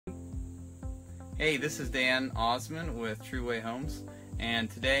Hey, this is Dan Osman with True Way Homes, and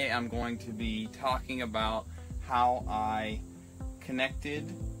today I'm going to be talking about how I connected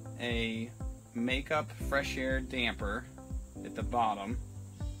a makeup fresh air damper at the bottom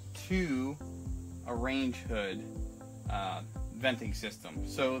to a range hood venting system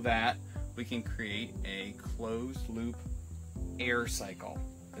so that we can create a closed loop air cycle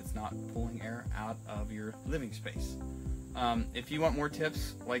that's not pulling air out of your living space. If you want more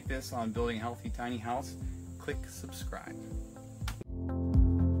tips like this on building a healthy tiny house, click subscribe.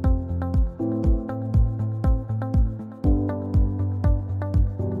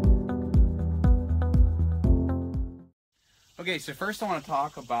 Okay, so first I want to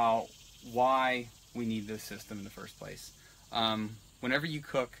talk about why we need this system in the first place. Whenever you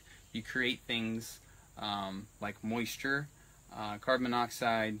cook, you create things like moisture, carbon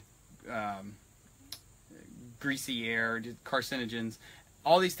monoxide, greasy air, carcinogens,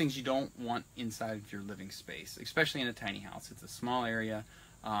 all these things you don't want inside of your living space, especially in a tiny house. It's a small area.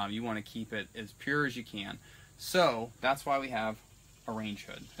 You want to keep it as pure as you can. So that's why we have a range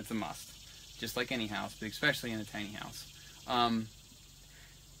hood. It's a must, just like any house, but especially in a tiny house.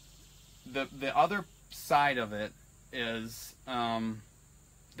 The other side of it is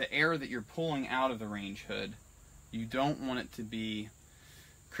the air that you're pulling out of the range hood. You don't want it to be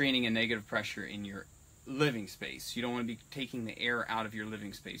creating a negative pressure in your living space. You don't want to be taking the air out of your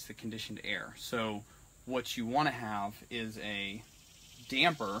living space, the conditioned air. So what you want to have is a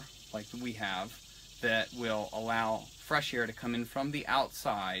damper like we have that will allow fresh air to come in from the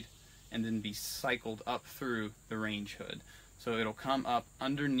outside and then be cycled up through the range hood. So it'll come up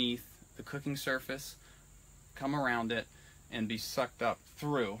underneath the cooking surface, come around it, and be sucked up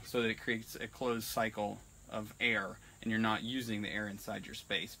through so that it creates a closed cycle of air, and you're not using the air inside your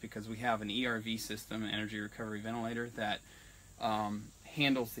space, because we have an ERV system, an energy recovery ventilator, that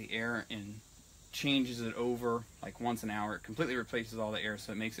handles the air and changes it over like once an hour. It completely replaces all the air,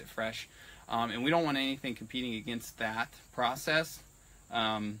 so it makes it fresh. And we don't want anything competing against that process.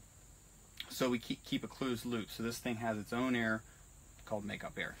 So we keep a closed loop. So this thing has its own air called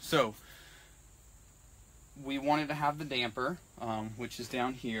makeup air. So we wanted to have the damper, which is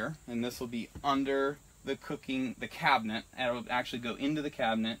down here, and this will be under the cabinet. It'll actually go into the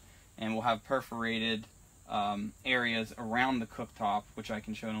cabinet, and we'll have perforated areas around the cooktop, which I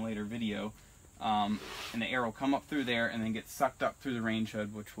can show in a later video. And the air will come up through there and then get sucked up through the range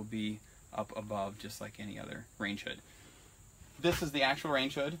hood, which will be up above just like any other range hood. This is the actual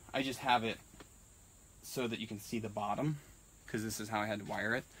range hood. I just have it so that you can see the bottom, because this is how I had to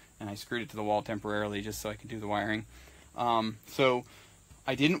wire it, and I screwed it to the wall temporarily just so I could do the wiring. So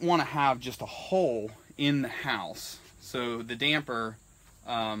I didn't want to have just a hole in the house, so the damper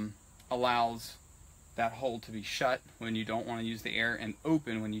allows that hole to be shut when you don't want to use the air and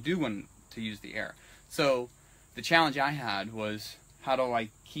open when you do want to use the air. So the challenge I had was, how do I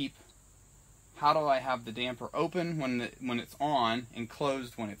have the damper open when it's on and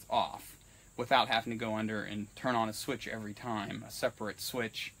closed when it's off, without having to go under and turn on a switch every time, a separate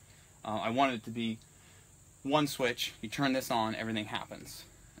switch. I wanted it to be one switch. You turn this on, everything happens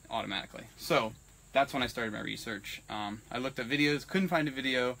automatically. So that's when I started my research. I looked at videos, couldn't find a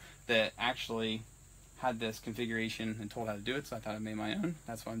video that actually had this configuration and told how to do it, so I thought I made my own.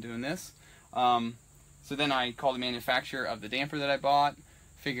 That's why I'm doing this. So then I called the manufacturer of the damper that I bought,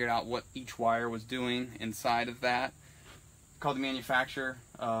 figured out what each wire was doing inside of that, called the manufacturer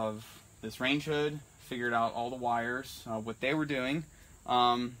of this range hood, figured out all the wires, what they were doing.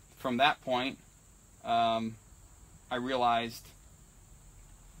 From that point, I realized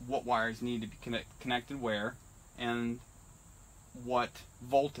what wires need to be connected where, and what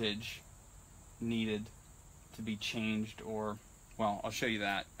voltage needed to be changed, or, well, I'll show you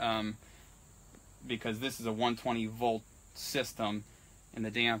that, because this is a 120 volt system and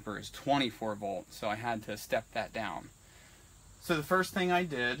the damper is 24 volt, so I had to step that down. So the first thing I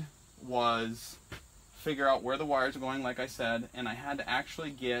did was figure out where the wires are going, like I said, and I had to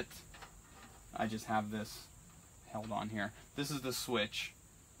actually I just have this held on here. This is the switch.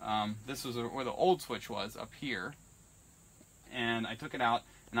 This was where the old switch was, up here, and I took it out,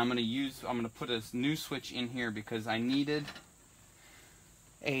 and I'm going to put a new switch in here because I needed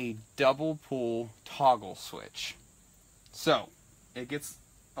a double pull toggle switch. So it gets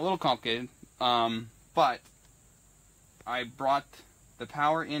a little complicated, but I brought the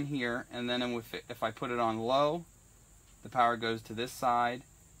power in here, and then if I put it on low, the power goes to this side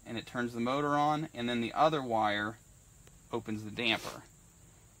and it turns the motor on, and then the other wire opens the damper.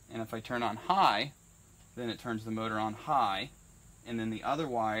 And if I turn on high, then it turns the motor on high, and then the other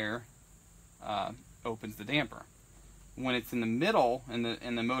wire opens the damper. When it's in the middle and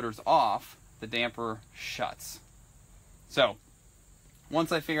the motor's off, the damper shuts. So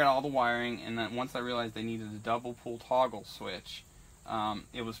once I figured out all the wiring, and then once I realized I needed a double pull toggle switch,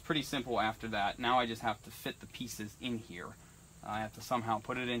 it was pretty simple after that. Now I just have to fit the pieces in here. I have to somehow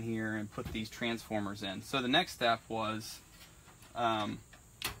put it in here and put these transformers in. So the next step was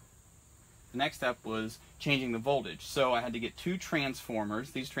changing the voltage. So I had to get 2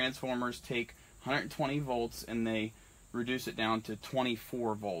 transformers. These transformers take 120 volts and they reduce it down to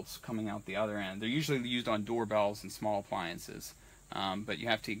 24 volts coming out the other end. They're usually used on doorbells and small appliances, but you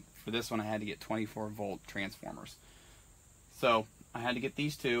have to, for this one I had to get 24 volt transformers. So I had to get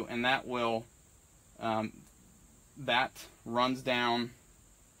these 2, and that will that runs down.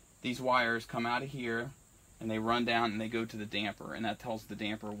 These wires come out of here and they run down and they go to the damper, and that tells the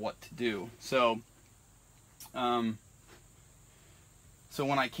damper what to do. So so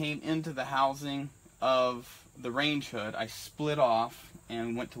when I came into the housing of the range hood, I split off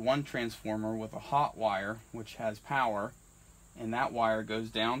and went to one transformer with a hot wire which has power, and that wire goes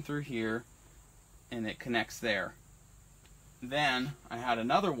down through here and it connects there. Then I had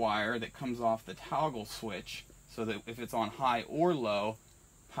another wire that comes off the toggle switch, so that if it's on high or low,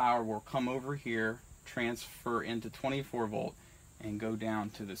 power will come over here, transfer into 24 volt, and go down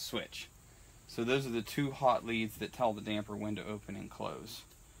to the switch. So those are the 2 hot leads that tell the damper when to open and close.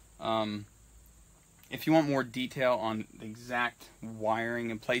 If you want more detail on the exact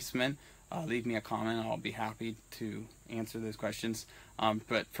wiring and placement, leave me a comment. I'll be happy to answer those questions.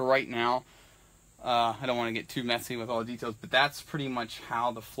 But for right now, I don't want to get too messy with all the details, but that's pretty much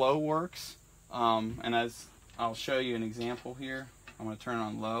how the flow works. And as I'll show you an example here, I'm going to turn it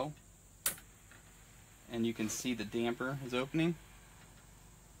on low, and you can see the damper is opening.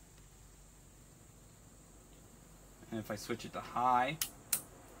 And if I switch it to high,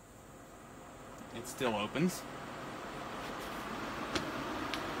 it still opens.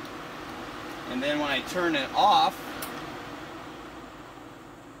 And then when I turn it off,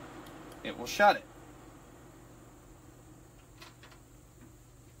 it will shut it.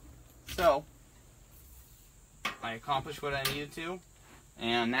 So I accomplished what I needed to,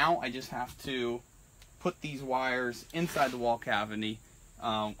 and now I just have to put these wires inside the wall cavity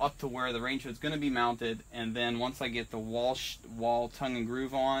up to where the range hood is going to be mounted, and then once I get the wall tongue and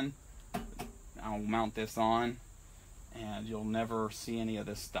groove on, I'll mount this on, and you'll never see any of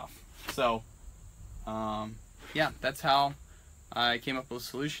this stuff. So yeah, that's how I came up with a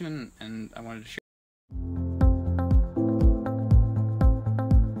solution, and I wanted to share